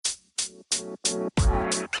Podcasting.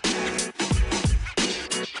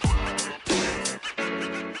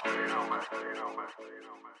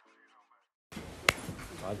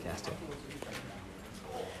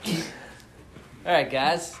 All right,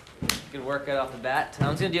 guys. Good workout off the bat. I'm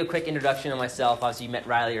just going to do a quick introduction of myself. Obviously, you met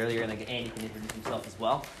Riley earlier, and Andy can introduce himself as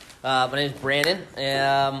well. My name is Brandon.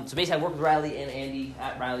 So basically, I work with Riley and Andy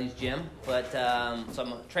at Riley's gym. But so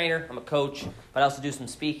I'm a trainer, I'm a coach, but I also do some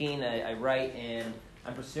speaking. I write, and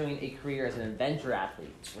I'm pursuing a career as an adventure athlete,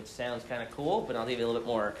 which sounds kind of cool, but I'll give you a little bit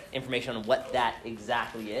more information on what that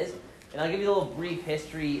exactly is. And I'll give you a little brief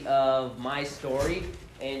history of my story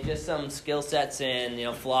and just some skill sets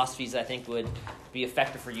and philosophies I think would be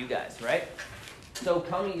effective for you guys, right? So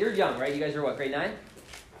you're young, right? You guys are what, grade 9?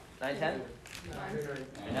 9, 10?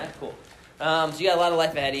 9, cool. So you got a lot of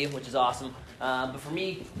life ahead of you, which is awesome. But for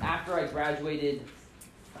me, after I graduated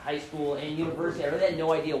high school and university, I really had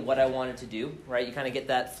no idea what I wanted to do, right? You kind of get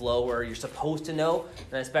that flow where you're supposed to know,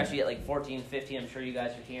 and especially at like 14, 15, I'm sure you guys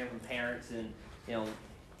are hearing from parents and,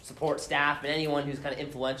 support staff and anyone who's kind of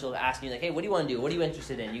influential asking you, like, hey, what do you want to do? What are you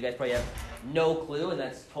interested in? You guys probably have no clue, and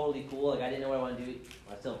that's totally cool. Like, I didn't know what I want to do.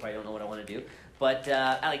 Well, I still probably don't know what I want to do. But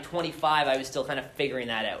at like 25, I was still kind of figuring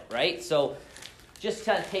that out, right? So just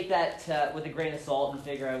kind of take that with a grain of salt and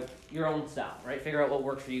figure out your own style, right? Figure out what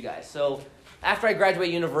works for you guys. So after I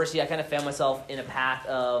graduated university, I kind of found myself in a path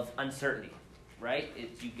of uncertainty, right?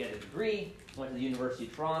 You get a degree, went to the University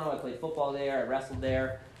of Toronto, I played football there, I wrestled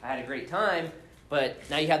there, I had a great time. But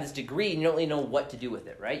now you have this degree and you don't really know what to do with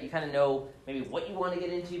it, right? You kind of know maybe what you want to get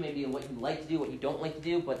into, maybe what you like to do, what you don't like to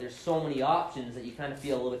do, but there's so many options that you kind of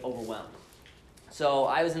feel a little bit overwhelmed. So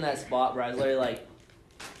I was in that spot where I was literally like,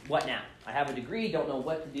 what now? I have a degree, don't know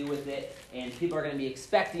what to do with it, and people are going to be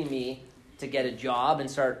expecting me to get a job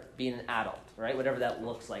and start being an adult, right? Whatever that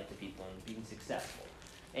looks like to people and being successful.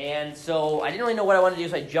 And so I didn't really know what I wanted to do,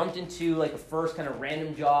 so I jumped into like a first kind of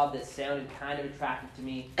random job that sounded kind of attractive to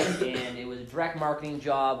me, and it was a direct marketing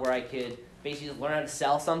job where I could basically just learn how to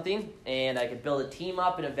sell something, and I could build a team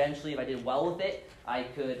up, and eventually, if I did well with it, I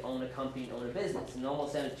could own a company and own a business. And it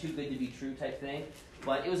almost sounded too good to be true type thing,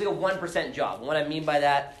 but it was like a 1% job. And what I mean by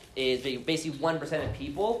that is basically 1% of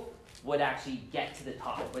people would actually get to the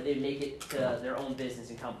top, where they'd make it to their own business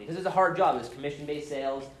and company. Because it's a hard job. It was commission-based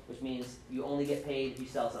sales, which means you only get paid if you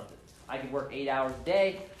sell something. I could work 8 hours a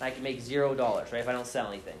day, and I could make $0, right, if I don't sell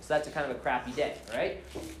anything. So that's a kind of a crappy day, right?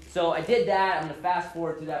 So I did that. I'm going to fast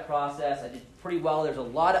forward through that process. I did pretty well. There's a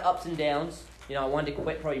lot of ups and downs. I wanted to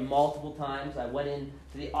quit probably multiple times. I went into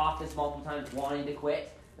the office multiple times wanting to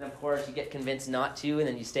quit. And, of course, you get convinced not to, and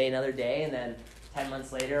then you stay another day, and then 10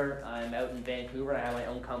 months later, I'm out in Vancouver, and I have my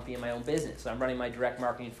own company and my own business. So I'm running my direct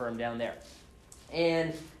marketing firm down there.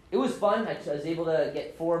 And it was fun. I was able to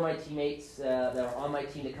get 4 of my teammates that were on my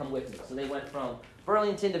team to come with me. So they went from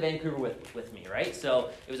Burlington to Vancouver with me, right? So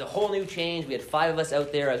it was a whole new change. We had 5 of us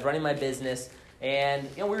out there. I was running my business. And,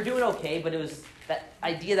 we were doing okay, but it was that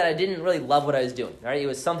idea that I didn't really love what I was doing, right? It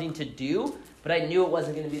was something to do, but I knew it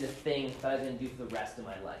wasn't going to be the thing that I was going to do for the rest of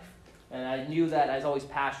my life. And I knew that I was always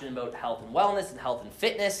passionate about health and wellness and health and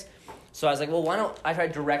fitness. So I was like, well, why don't I try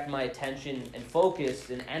to direct my attention and focus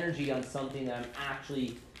and energy on something that I'm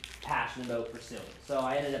actually passionate about pursuing. So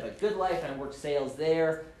I ended up at Good Life, and I worked sales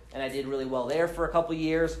there, and I did really well there for a couple of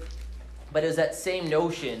years. But it was that same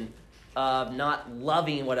notion of not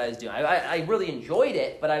loving what I was doing. I really enjoyed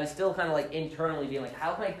it, but I was still kind of like internally being like,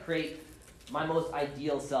 how can I create my most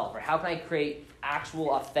ideal self? Or how can I create actual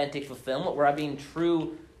authentic fulfillment where I'm being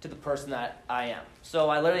true to the person that I am? So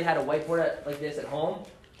I literally had a whiteboard like this at home.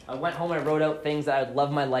 I went home and I wrote out things that I would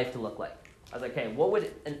love my life to look like. I was like, okay, what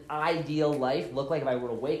would an ideal life look like if I were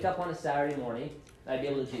to wake up on a Saturday morning and I'd be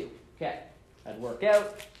able to do? Okay, I'd work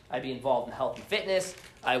out, I'd be involved in health and fitness,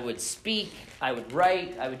 I would speak, I would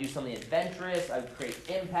write, I would do something adventurous, I would create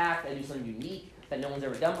impact, I'd do something unique that no one's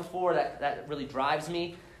ever done before, that really drives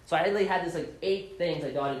me. So I really had this like 8 things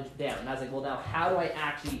I jotted down, and I was like, well, now how do I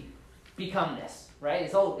actually become this, right?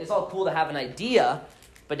 It's all cool to have an idea,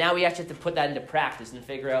 but now we actually have to put that into practice and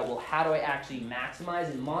figure out, well, how do I actually maximize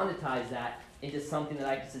and monetize that into something that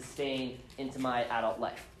I can sustain into my adult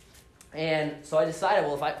life? And so I decided,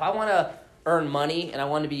 well, if I want to earn money and I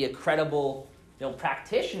want to be a credible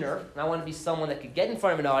practitioner, and I want to be someone that could get in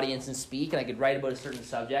front of an audience and speak, and I could write about a certain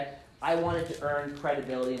subject, I wanted to earn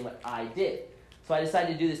credibility in what I did. So I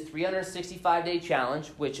decided to do this 365-day challenge,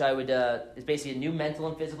 which is basically a new mental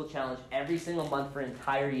and physical challenge every single month for an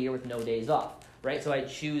entire year with no days off, right? So I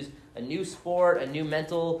choose a new sport, a new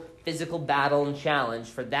mental, physical battle and challenge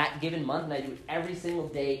for that given month, and I do it every single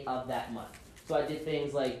day of that month. So I did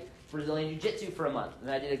things like Brazilian Jiu-Jitsu for a month, and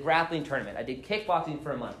I did a grappling tournament. I did kickboxing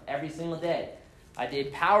for a month, every single day. I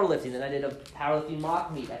did powerlifting, then I did a powerlifting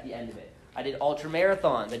mock meet at the end of it. I did ultra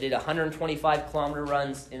marathons. I did 125-kilometer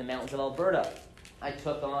runs in the mountains of Alberta. I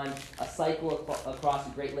took on a cycle across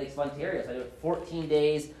the Great Lakes of Ontario. So I did it 14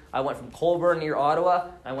 days. I went from Colborne near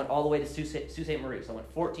Ottawa. I went all the way to Sault Ste. Marie. So I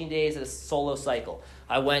went 14 days at a solo cycle.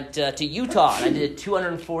 I went to Utah, and I did a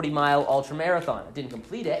 240-mile ultra marathon. I didn't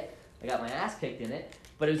complete it. I got my ass kicked in it,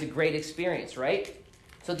 but it was a great experience, right?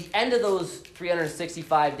 So at the end of those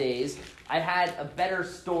 365 days, I had a better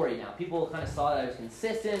story now. People kind of saw that I was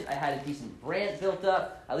consistent. I had a decent brand built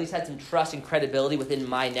up. I at least had some trust and credibility within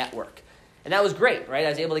my network. And that was great, right? I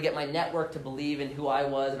was able to get my network to believe in who I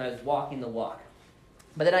was, and I was walking the walk.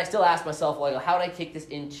 But then I still asked myself, well, how do I take this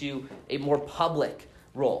into a more public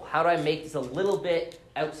role? How do I make this a little bit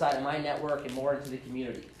outside of my network and more into the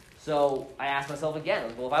community? So I asked myself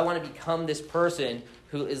again, well, if I want to become this person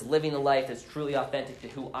who is living a life that's truly authentic to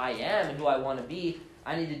who I am and who I want to be,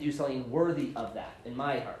 I need to do something worthy of that in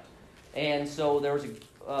my heart. And so there was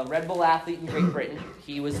a Red Bull athlete in Great Britain.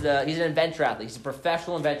 He's an adventure athlete. He's a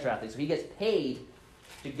professional adventure athlete. So he gets paid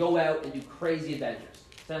to go out and do crazy adventures.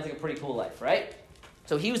 Sounds like a pretty cool life, right?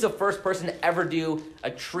 So he was the first person to ever do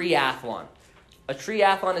a triathlon. A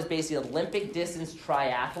triathlon is basically an Olympic distance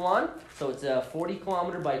triathlon. So it's a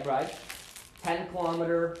 40-kilometer bike ride,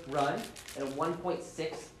 10-kilometer run, and a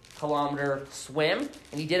 1.6-kilometer swim.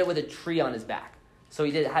 And he did it with a tree on his back. So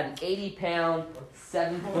he had an 80-pound,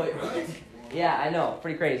 7-foot... Yeah, I know.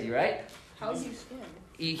 Pretty crazy, right? How's he swim?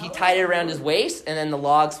 He tied it around his waist, and then the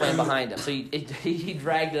log swam behind him. So he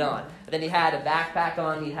dragged it on. And then he had a backpack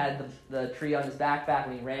on. He had the tree on his backpack.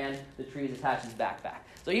 When he ran, the tree was attached to his backpack.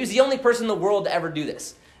 So he was the only person in the world to ever do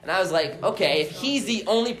this. And I was like, okay, if he's the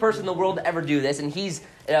only person in the world to ever do this, and he's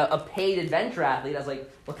a paid adventure athlete, I was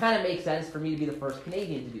like, well, it kind of makes sense for me to be the first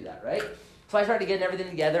Canadian to do that, right? So I started getting everything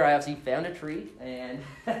together. I obviously found a tree, and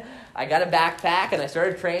I got a backpack, and I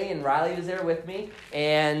started training, and Riley was there with me.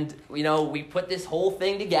 And, we put this whole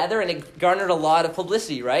thing together, and it garnered a lot of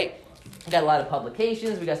publicity, right? We got a lot of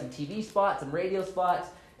publications. We got some TV spots, some radio spots,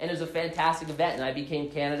 and it was a fantastic event. And I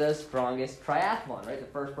became Canada's strongest triathlon, right? The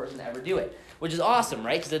first person to ever do it, which is awesome,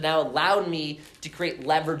 right? Because it now allowed me to create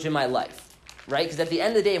leverage in my life, right? Because at the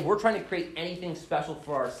end of the day, if we're trying to create anything special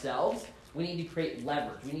for ourselves, we need to create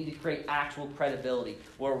leverage. We need to create actual credibility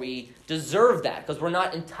where we deserve that, because we're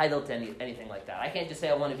not entitled to anything like that. I can't just say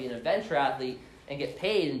I want to be an adventure athlete and get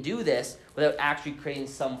paid and do this without actually creating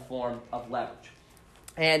some form of leverage.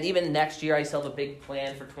 And even next year, I still have a big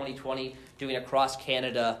plan for 2020, doing across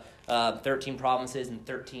Canada, 13 provinces in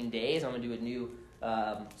 13 days. I'm going to do a new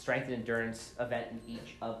strength and endurance event in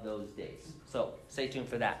each of those days. So stay tuned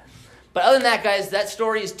for that. But other than that, guys, that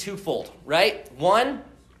story is twofold, right? One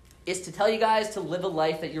is to tell you guys to live a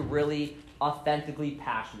life that you're really authentically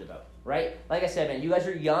passionate about, right? Like I said, man, you guys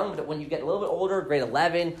are young, but when you get a little bit older, grade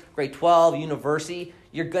 11, grade 12, university,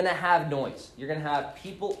 you're going to have noise. You're going to have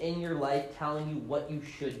people in your life telling you what you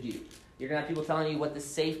should do. You're going to have people telling you what the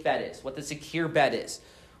safe bet is, what the secure bet is,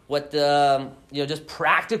 what the, just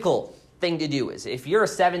practical thing to do is. If you're a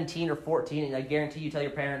 17 or 14, and I guarantee you tell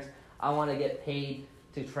your parents, I want to get paid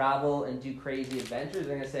to travel and do crazy adventures,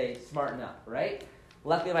 they're going to say, smarten up, right?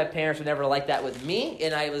 Luckily, my parents were never like that with me,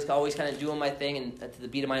 and I was always kind of doing my thing and to the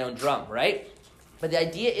beat of my own drum, right? But the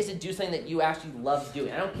idea is to do something that you actually love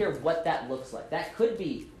doing. I don't care what that looks like. That could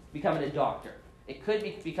be becoming a doctor. It could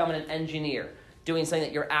be becoming an engineer, doing something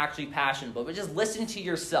that you're actually passionate about. But just listen to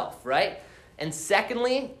yourself, right? And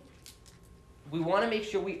secondly, we want to make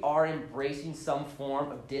sure we are embracing some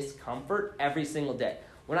form of discomfort every single day.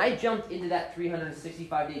 When I jumped into that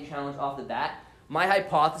 365-day challenge off the bat, my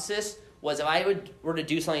hypothesis was if I were to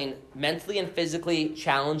do something mentally and physically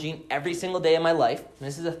challenging every single day of my life, and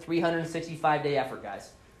this is a 365-day effort,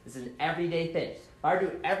 guys. This is an everyday thing. If I were to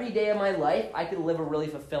do it every day of my life, I could live a really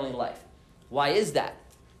fulfilling life. Why is that?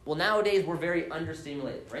 Well, nowadays, we're very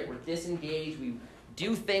understimulated, right? We're disengaged. We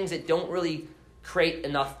do things that don't really create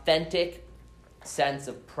an authentic sense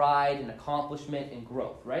of pride and accomplishment and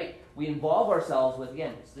growth, right? We involve ourselves with,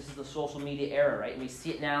 again, this is the social media era, right? And we see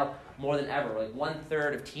it now more than ever. Like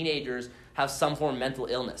 1/3 of teenagers have some form of mental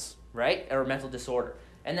illness, right? Or mental disorder.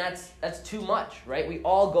 And that's too much, right? We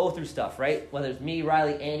all go through stuff, right? Whether it's me,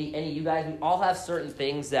 Riley, Andy, any of you guys, we all have certain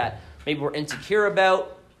things that maybe we're insecure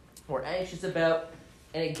about, we're anxious about.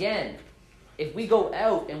 And again, if we go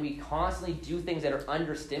out and we constantly do things that are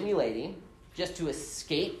understimulating just to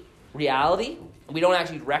escape reality, and we don't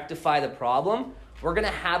actually rectify the problem, we're going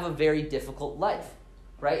to have a very difficult life,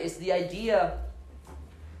 right? It's the idea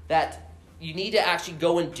that you need to actually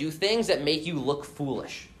go and do things that make you look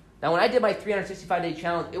foolish. Now, when I did my 365-day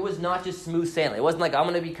challenge, it was not just smooth sailing. It wasn't like I'm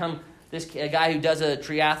going to become a guy who does a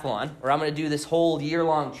triathlon, or I'm going to do this whole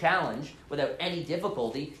year-long challenge without any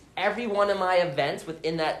difficulty, every one of my events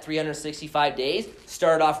within that 365 days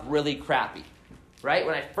started off really crappy, right?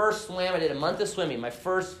 When I first swam, I did a month of swimming. My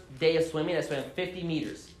first day of swimming, I swam 50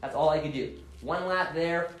 meters. That's all I could do. 1 lap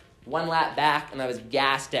there, 1 lap back, and I was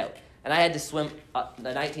gassed out. And I had to swim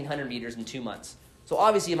the 1,900 meters in 2 months. So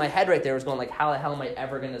obviously in my head right there was going like, how the hell am I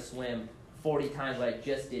ever going to swim 40 times what I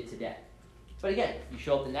just did today? But again, you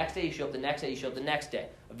show up the next day, you show up the next day, you show up the next day.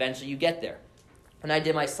 Eventually you get there. When I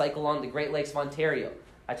did my cycle on the Great Lakes of Ontario,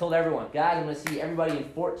 I told everyone, guys, I'm going to see everybody in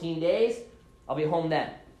 14 days. I'll be home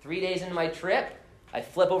then. 3 days into my trip, I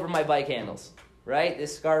flip over my bike handles, right?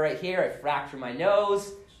 This scar right here, I fracture my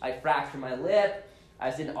nose, I fracture my lip. I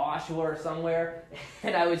was in Oshawa or somewhere,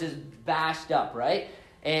 and I was just bashed up, right?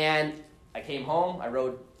 And I came home, I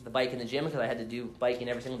rode the bike in the gym because I had to do biking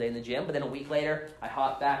every single day in the gym. But then a week later, I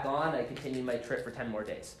hopped back on, I continued my trip for 10 more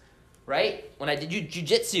days, right? When I did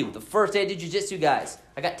jiu-jitsu, the first day I did jiu-jitsu, guys,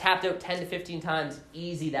 I got tapped out 10 to 15 times,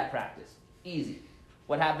 easy that practice, easy.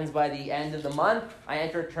 What happens by the end of the month? I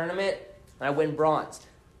enter a tournament, and I win bronze.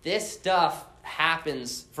 This stuff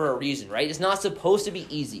happens for a reason, right? It's not supposed to be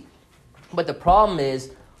easy. But the problem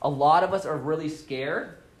is, a lot of us are really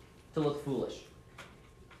scared to look foolish,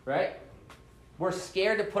 right? We're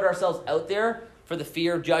scared to put ourselves out there for the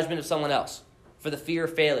fear of judgment of someone else, for the fear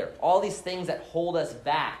of failure. All these things that hold us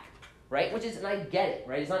back, right? Which is, and I get it,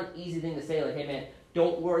 right? It's not an easy thing to say, like, hey man,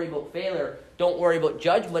 don't worry about failure, don't worry about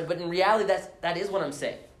judgment. But in reality, that is what I'm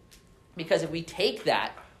saying. Because if we take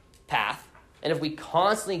that path, and if we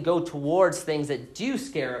constantly go towards things that do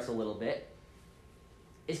scare us a little bit,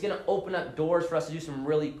 it's going to open up doors for us to do some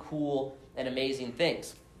really cool and amazing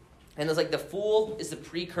things. And it's like the fool is the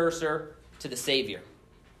precursor to the savior.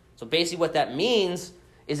 So basically what that means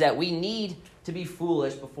is that we need to be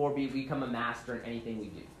foolish before we become a master in anything we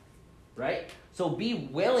do, right? So be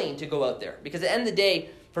willing to go out there. Because at the end of the day,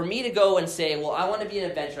 for me to go and say, well, I want to be an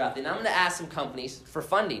adventure athlete, and I'm going to ask some companies for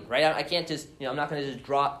funding, right? I can't just, I'm not going to just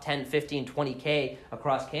drop 10, 15, 20K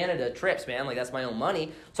across Canada trips, man. Like, that's my own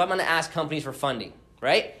money. So I'm going to ask companies for funding.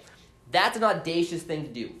 Right? That's an audacious thing to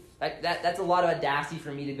do. That's a lot of audacity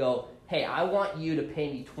for me to go, hey, I want you to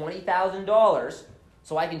pay me $20,000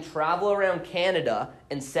 so I can travel around Canada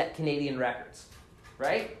and set Canadian records.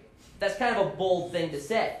 Right? That's kind of a bold thing to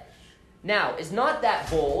say. Now, it's not that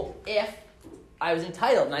bold if I was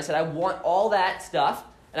entitled and I said, I want all that stuff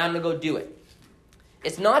and I'm going to go do it.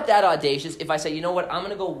 It's not that audacious if I say, you know what, I'm going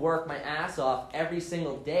to go work my ass off every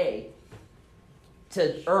single day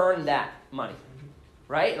to earn that money.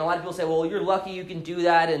 Right? And a lot of people say, well, you're lucky you can do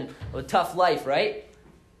that in a tough life, right?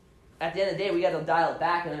 At the end of the day, we got to dial it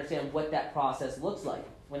back and understand what that process looks like.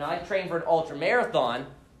 When I train for an ultra marathon,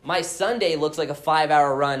 my Sunday looks like a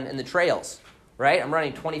 5-hour run in the trails, right? I'm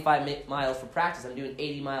running 25 miles for practice. I'm doing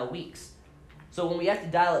 80-mile weeks. So when we have to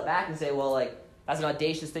dial it back and say, well, like, that's an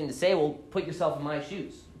audacious thing to say, well, put yourself in my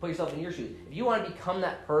shoes. Put yourself in your shoes. If you want to become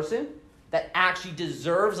that person that actually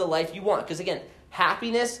deserves a life you want, because again,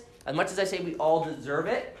 happiness, as much as I say we all deserve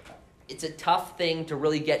it, it's a tough thing to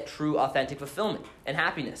really get true, authentic fulfillment and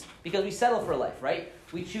happiness because we settle for life, right?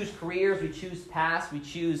 We choose careers, we choose paths, we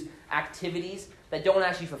choose activities that don't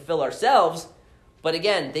actually fulfill ourselves, but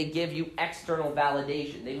again, they give you external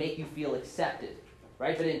validation. They make you feel accepted,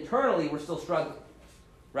 right? But internally, we're still struggling,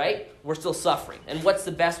 right? We're still suffering. And what's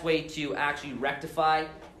the best way to actually rectify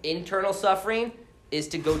internal suffering is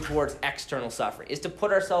to go towards external suffering, is to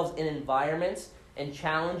put ourselves in environments and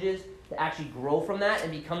challenges to actually grow from that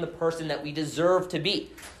and become the person that we deserve to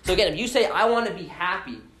be. So again, if you say, I want to be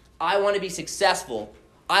happy, I want to be successful,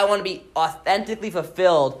 I want to be authentically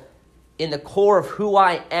fulfilled in the core of who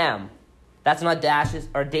I am, that's an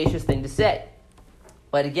audacious thing to say.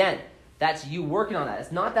 But again, that's you working on that.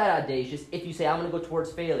 It's not that audacious if you say, I'm going to go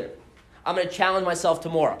towards failure. I'm going to challenge myself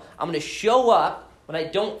tomorrow. I'm going to show up when I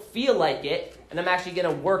don't feel like it, and I'm actually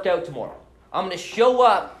going to work out tomorrow. I'm going to show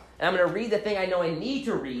up and I'm going to read the thing I know I need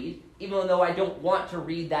to read, even though I don't want to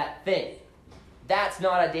read that thing. That's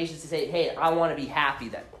not audacious to say, hey, I want to be happy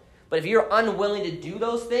then. But if you're unwilling to do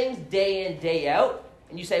those things day in, day out,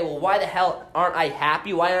 and you say, well, why the hell aren't I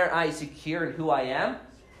happy? Why aren't I secure in who I am?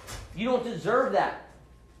 You don't deserve that.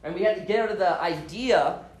 And we have to get out of the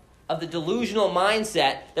idea of the delusional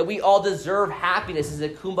mindset that we all deserve happiness as a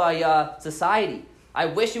kumbaya society. I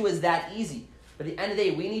wish it was that easy. But at the end of the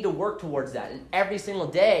day, we need to work towards that. And every single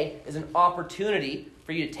day is an opportunity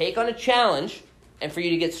for you to take on a challenge and for you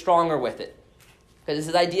to get stronger with it. Because it's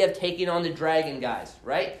this idea of taking on the dragon, guys,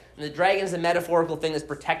 right? And the dragon is a metaphorical thing that's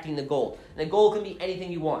protecting the gold. And the goal can be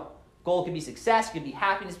anything you want. Goal can be success, it can be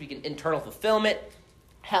happiness, it can be internal fulfillment,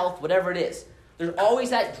 health, whatever it is. There's always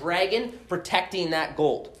that dragon protecting that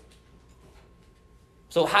gold.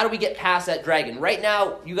 So how do we get past that dragon? Right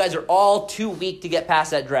now, you guys are all too weak to get past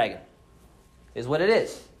that dragon, is what it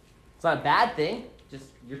is. It's not a bad thing, just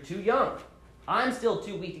you're too young. I'm still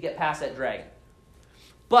too weak to get past that dragon.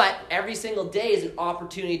 But every single day is an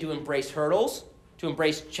opportunity to embrace hurdles, to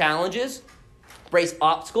embrace challenges, embrace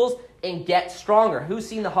obstacles, and get stronger. Who's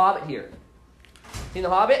seen The Hobbit here? Seen The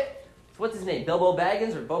Hobbit? What's his name? Bilbo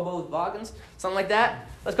Baggins or Bobo Boggins? Something like that?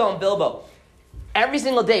 Let's call him Bilbo. Every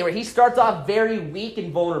single day where he starts off very weak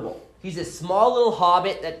and vulnerable. He's a small little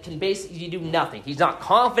hobbit that can basically do nothing. He's not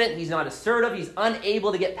confident. He's not assertive. He's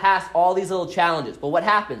unable to get past all these little challenges. But what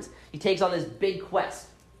happens? He takes on this big quest.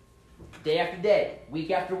 Day after day,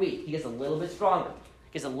 week after week, he gets a little bit stronger,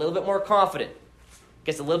 gets a little bit more confident,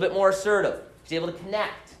 gets a little bit more assertive. He's able to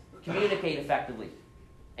connect, communicate effectively.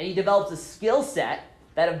 And he develops a skill set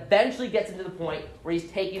that eventually gets him to the point where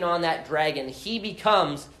he's taking on that dragon. He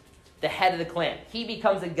becomes the head of the clan. He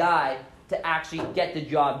becomes a guy to actually get the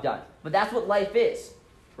job done. But that's what life is,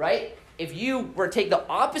 right? If you were to take the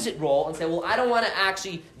opposite role and say, well, I don't want to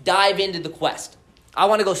actually dive into the quest. I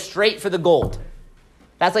want to go straight for the gold.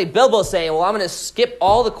 That's like Bilbo saying, well, I'm going to skip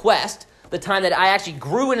all the quest, the time that I actually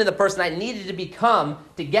grew into the person I needed to become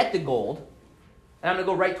to get the gold, and I'm going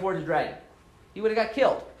to go right towards the dragon. He would have got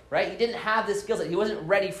killed, right? He didn't have this skill set. He wasn't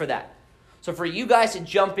ready for that. So for you guys to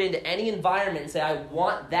jump into any environment and say, I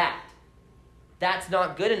want that, that's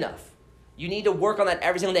not good enough. You need to work on that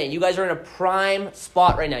every single day. And you guys are in a prime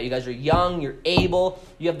spot right now. You guys are young, you're able,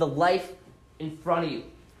 you have the life in front of you.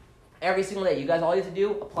 Every single day, you guys, all you have to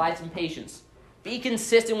do, apply some patience. Be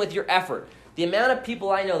consistent with your effort. The amount of people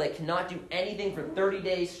I know that cannot do anything for 30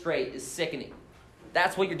 days straight is sickening.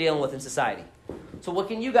 That's what you're dealing with in society. So what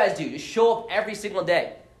can you guys do? Just show up every single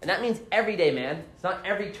day. And that means every day, man. It's not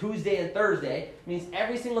every Tuesday and Thursday. It means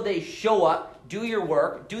every single day, show up, do your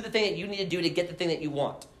work, do the thing that you need to do to get the thing that you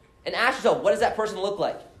want. And ask yourself, what does that person look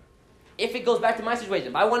like? If it goes back to my situation,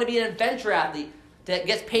 if I want to be an adventure athlete that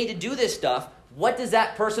gets paid to do this stuff, what does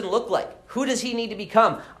that person look like? Who does he need to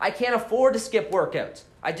become? I can't afford to skip workouts.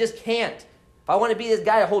 I just can't. If I want to be this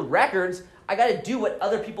guy to hold records, I got to do what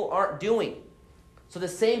other people aren't doing. So the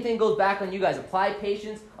same thing goes back on you guys. Apply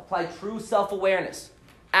patience, apply true self-awareness.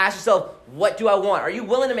 Ask yourself, what do I want? Are you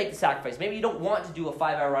willing to make the sacrifice? Maybe you don't want to do a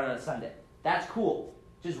 5-hour run on a Sunday. That's cool.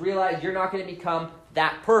 Just realize you're not going to become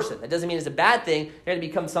that person. That doesn't mean it's a bad thing. You're going to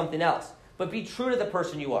become something else. But be true to the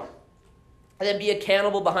person you are. And then be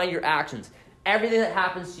accountable behind your actions. Everything that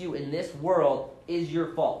happens to you in this world is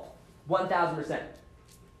your fault. 1,000%.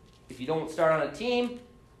 If you don't start on a team,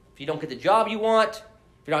 if you don't get the job you want,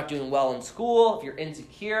 if you're not doing well in school, if you're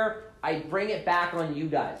insecure, I bring it back on you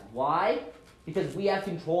guys. Why? Because we have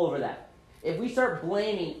control over that. If we start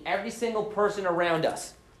blaming every single person around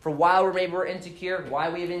us for why we're insecure, why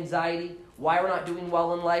we have anxiety, why we're not doing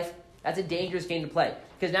well in life, that's a dangerous game to play.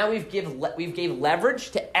 Because now we've gave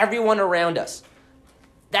leverage to everyone around us.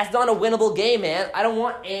 That's not a winnable game, man. I don't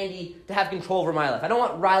want Andy to have control over my life. I don't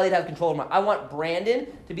want Riley to have control over my life. I want Brandon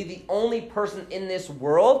to be the only person in this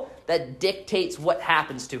world that dictates what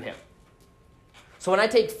happens to him. So when I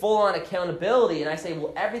take full-on accountability and I say,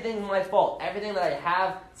 well, everything is my fault, everything that I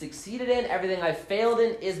have succeeded in, everything I've failed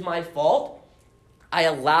in is my fault, I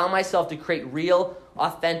allow myself to create real,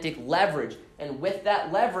 authentic leverage. And with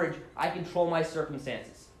that leverage, I control my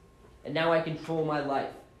circumstances. And now I control my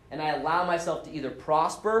life. And I allow myself to either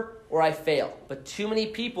prosper or I fail. But too many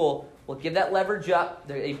people will give that leverage up.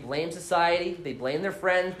 They blame society. They blame their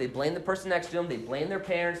friends. They blame the person next to them. They blame their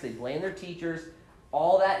parents. They blame their teachers.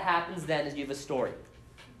 All that happens then is you have a story.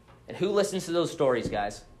 And who listens to those stories,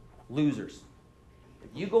 guys? Losers. If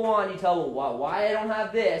you go on, you tell, well, why I don't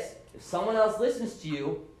have this, if someone else listens to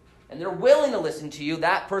you, and they're willing to listen to you,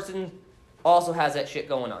 that person also has that shit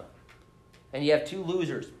going on. And you have two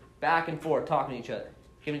losers back and forth talking to each other,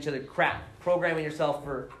 giving each other crap, programming yourself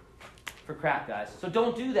for crap, guys. So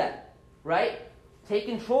don't do that, right? Take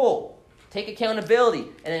control. Take accountability.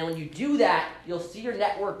 And then when you do that, you'll see your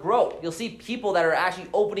network grow. You'll see people that are actually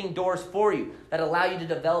opening doors for you, that allow you to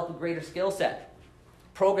develop a greater skill set.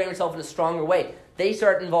 Program yourself in a stronger way. They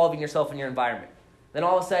start involving yourself in your environment. Then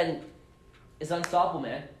all of a sudden, it's unstoppable,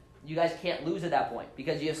 man. You guys can't lose at that point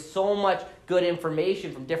because you have so much good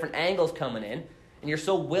information from different angles coming in, and you're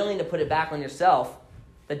so willing to put it back on yourself,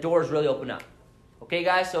 the doors really open up. Okay,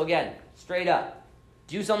 guys? So again, straight up,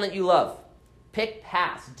 do something that you love. Pick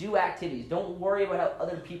paths. Do activities. Don't worry about how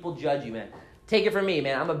other people judge you, man. Take it from me,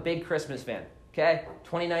 man. I'm a big Christmas fan, okay?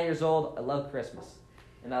 29 years old. I love Christmas.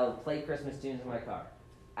 And I'll play Christmas tunes in my car.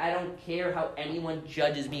 I don't care how anyone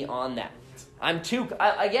judges me on that.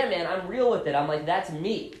 Again, man, I'm real with it. I'm like, that's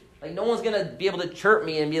me. Like, no one's going to be able to chirp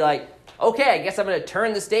me and be like, okay, I guess I'm going to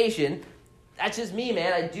turn the station. That's just me,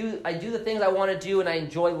 man. I do the things I want to do, and I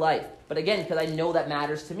enjoy life. But again, because I know that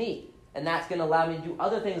matters to me. And that's going to allow me to do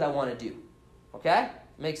other things I want to do. Okay?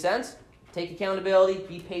 Makes sense? Take accountability,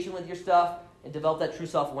 be patient with your stuff, and develop that true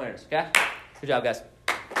self-awareness. Okay? Good job, guys.